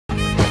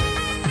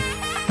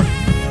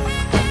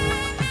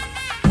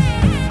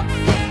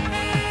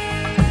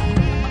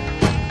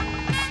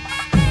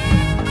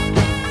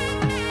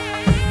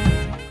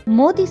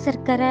ಮೋದಿ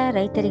ಸರ್ಕಾರ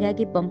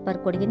ರೈತರಿಗಾಗಿ ಬಂಪರ್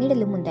ಕೊಡುಗೆ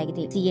ನೀಡಲು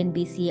ಮುಂದಾಗಿದೆ.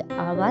 ಸಿಎನ್ಬಿಸಿ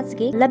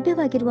ಆವಾಸ್ಗೆ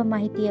ಲಭ್ಯವಾಗಿರುವ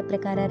ಮಾಹಿತಿಯ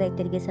ಪ್ರಕಾರ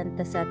ರೈತರಿಗೆ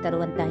ಸಂತಸ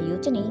ತರುವಂತಹ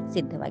ಯೋಜನೆ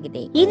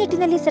ಸಿದ್ಧವಾಗಿದೆ. ಈ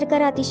ನಿಟ್ಟಿನಲ್ಲಿ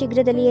ಸರ್ಕಾರ ಅತಿ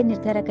ಶೀಘ್ರದಲ್ಲಿಯೇ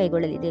ನಿರ್ಧಾರ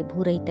ಕೈಗೊಳ್ಳಲಿದೆ.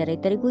 ಭೂರಹಿತ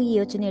ರೈತರಿಗೂ ಈ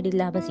ಯೋಜನೆಯಡಿ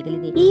ಲಾಭ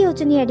ಸಿಗಲಿದೆ. ಈ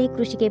ಯೋಜನೆಯಡಿ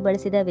ಕೃಷಿಗೆ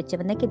ಬಳಸಿದ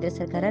ವೆಚ್ಚವನ್ನ ಕೇಂದ್ರ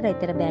ಸರ್ಕಾರ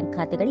ರೈತರ ಬ್ಯಾಂಕ್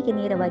ಖಾತೆಗಳಿಗೆ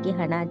ನೇರವಾಗಿ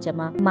ಹಣ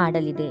ಜಮಾ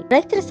ಮಾಡಲಿದೆ.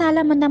 ರೈತರ ಸಾಲ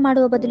ಮನ್ನಾ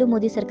ಮಾಡುವ ಬದಲು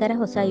ಮೋದಿ ಸರ್ಕಾರ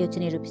ಹೊಸ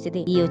ಯೋಜನೆ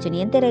ರೂಪಿಸಿದೆ. ಈ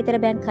ಯೋಜನೆಯಂತೆ ರೈತರ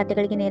ಬ್ಯಾಂಕ್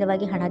ಖಾತೆಗಳಿಗೆ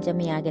ನೇರವಾಗಿ ಹಣ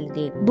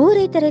ಜಮೆಯಾಗಲಿದೆ.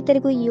 ಭೂರಹಿತ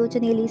ರೈತರಿಗೂ ಈ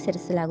ಯೋಜನೆಯಲ್ಲಿ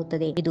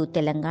ಸೇರಿಸಲಾಗುತ್ತದೆ. ಇದು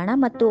ತೆಲಂಗಾಣ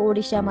ಮತ್ತು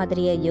ಒಡಿಶಾ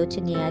ಮಾದರಿಯ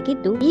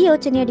ಯೋಜನೆಯಾಗಿದ್ದು, ಈ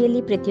ಯೋಜನೆಯಡಿಯಲ್ಲಿ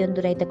ಪ್ರತಿಯೊಂದು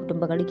ರೈತ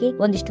ಕುಟುಂಬಗಳಿಗೆ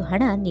ಒಂದಿಷ್ಟು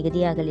ಹಣ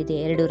ನಿಗದಿಯಾಗಲಿದೆ.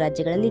 ಎರಡು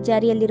ರಾಜ್ಯಗಳಲ್ಲಿ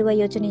ಜಾರಿಯಲ್ಲಿರುವ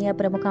ಯೋಜನೆಯ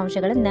ಪ್ರಮುಖ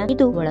ಅಂಶಗಳನ್ನ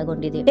ಇದು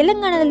ಒಳಗೊಂಡಿದೆ.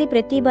 ತೆಲಂಗಾಣದಲ್ಲಿ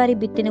ಪ್ರತಿ ಬಾರಿ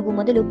ಬಿತ್ತನೆಗೂ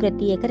ಮೊದಲು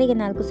ಪ್ರತಿ ಎಕರೆಗೆ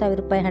 4,000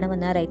 ರೂಪಾಯಿ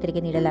ಹಣವನ್ನ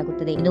ರೈತರಿಗೆ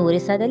ನೀಡಲಾಗುತ್ತದೆ. ಇನ್ನು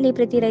ಒರಿಸ್ಸಾದಲ್ಲಿ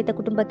ಪ್ರತಿ ರೈತ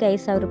ಕುಟುಂಬಕ್ಕೆ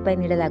 5,000 ರೂಪಾಯಿ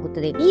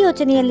ನೀಡಲಾಗುತ್ತದೆ. ಈ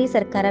ಯೋಜನೆಯಲ್ಲಿ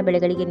ಸರ್ಕಾರ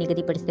ಬೆಳೆಗಳಿಗೆ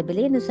ನಿಗದಿಪಡಿಸಿದ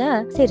ಬೆಲೆಯನ್ನು ಸಹ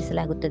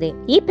ಸೇರಿಸಲಾಗುತ್ತದೆ.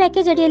 ಈ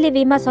ಪ್ಯಾಕೇಜ್ ಅಡಿಯಲ್ಲಿ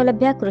ವಿಮಾ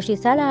ಸೌಲಭ್ಯ, ಕೃಷಿ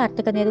ಸಾಲ,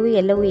 ಆರ್ಥಿಕ ನೆರವು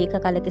ಎಲ್ಲವೂ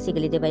ಏಕಕಾಲಕ್ಕೆ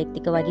ಸಿಗಲಿದೆ.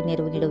 ವೈಯಕ್ತಿಕವಾಗಿ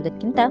ನೆರವು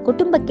ನೀಡುವುದಕ್ಕಿಂತ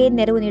ಕುಟುಂಬಕ್ಕೆ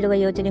ನೆರವು ನೀಡುವ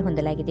ಯೋಜನೆ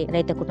ಹೊಂದಲಾಗಿದೆ.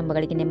 ರೈತ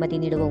ಕುಟುಂಬಗಳಿಗೆ ನೆಮ್ಮದಿ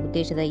ನೀಡುವ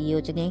ಉದ್ದೇಶದ ಈ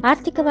ಯೋಜನೆ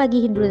ಆರ್ಥಿಕವಾಗಿ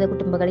ಹಿಂದುಳಿದ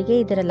ಕುಟುಂಬಗಳಿಗೆ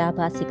ಇದರ ಲಾಭ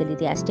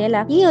ಸಿಗಲಿದೆ. ಅಷ್ಟೇ ಅಲ್ಲ,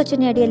 ಈ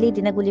ಯೋಜನೆ ಅಡಿಯಲ್ಲಿ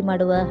ದಿನಗೂಲಿ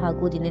ಮಾಡುವ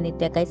ಹಾಗೂ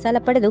ದಿನನಿತ್ಯ ಕೈಸಾಲ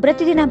ಪಡೆದು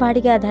ಪ್ರತಿದಿನ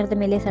ಬಾಡಿಗೆ ಆಧಾರದ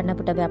ಮೇಲೆ ಸಣ್ಣ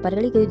ಪುಟ್ಟ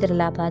ವ್ಯಾಪಾರಿಗಳಿಗೂ ಇದರ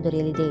ಲಾಭ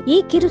ದೊರೆಯಲಿದೆ. ಈ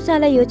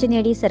ಕಿರುಸಾಲ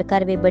ಯೋಜನೆಯಡಿ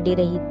ಸರ್ಕಾರವೇ ಬಡ್ಡಿ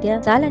ರಹಿತ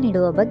ಸಾಲ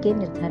ನೀಡುವ ಬಗ್ಗೆ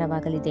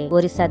ನಿರ್ಧಾರವಾಗಲಿದೆ.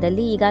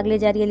 ಒರಿಸ್ಸಾದಲ್ಲಿ ಈಗಾಗಲೇ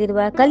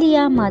ಜಾರಿಯಲ್ಲಿರುವ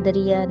ಕಲಿಯಾ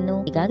ಮಾದರಿಯನ್ನು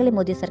ಈಗಾಗಲೇ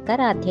ಮೋದಿ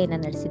ಸರ್ಕಾರ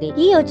ಅಧ್ಯಯನ ನಡೆಸಿದೆ.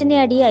 ಈ ಯೋಜನೆ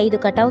ಅಡಿ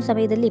 5 ಕಟಾವು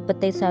ಸಮಯದಲ್ಲಿ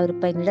 25,000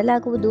 ರೂಪಾಯಿ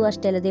ನೀಡಲಾಗುವುದು.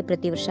 ಅಷ್ಟೇ ಅಲ್ಲದೆ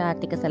ಪ್ರತಿ ವರ್ಷ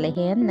ಆರ್ಥಿಕ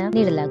ಸಲಹೆಯನ್ನ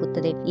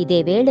ನೀಡಲಾಗುತ್ತದೆ. ಇದೇ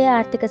ವೇಳೆ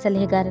ಆರ್ಥಿಕ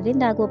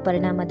ಸಲಹೆಗಾರರಿಂದ ಆಗುವ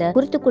ಪರಿಣಾಮದ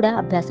ಕುರಿತು ಕೂಡ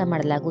ಅಭ್ಯಾಸ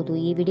ಮಾಡಲಾಗುವುದು.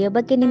 ಈ ವಿಡಿಯೋ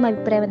ಬಗ್ಗೆ ನಿಮ್ಮ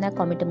ಅಭಿಪ್ರಾಯವನ್ನ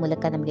ಕಾಮೆಂಟ್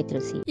ಮೂಲಕ ನಮಗೆ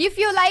ತಿಳಿಸಿ. If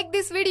you like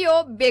this video,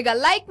 ಬೇಗ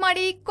ಲೈಕ್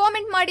ಮಾಡಿ,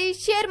 ಕಾಮೆಂಟ್ ಮಾಡಿ,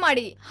 ಶೇರ್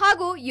ಮಾಡಿ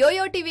ಹಾಗೂ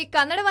ಯೋಯೋ ಟಿವಿ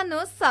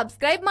ಕನ್ನಡವನ್ನು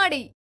ಸಬ್ಸ್ಕ್ರೈಬ್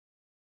ಮಾಡಿ.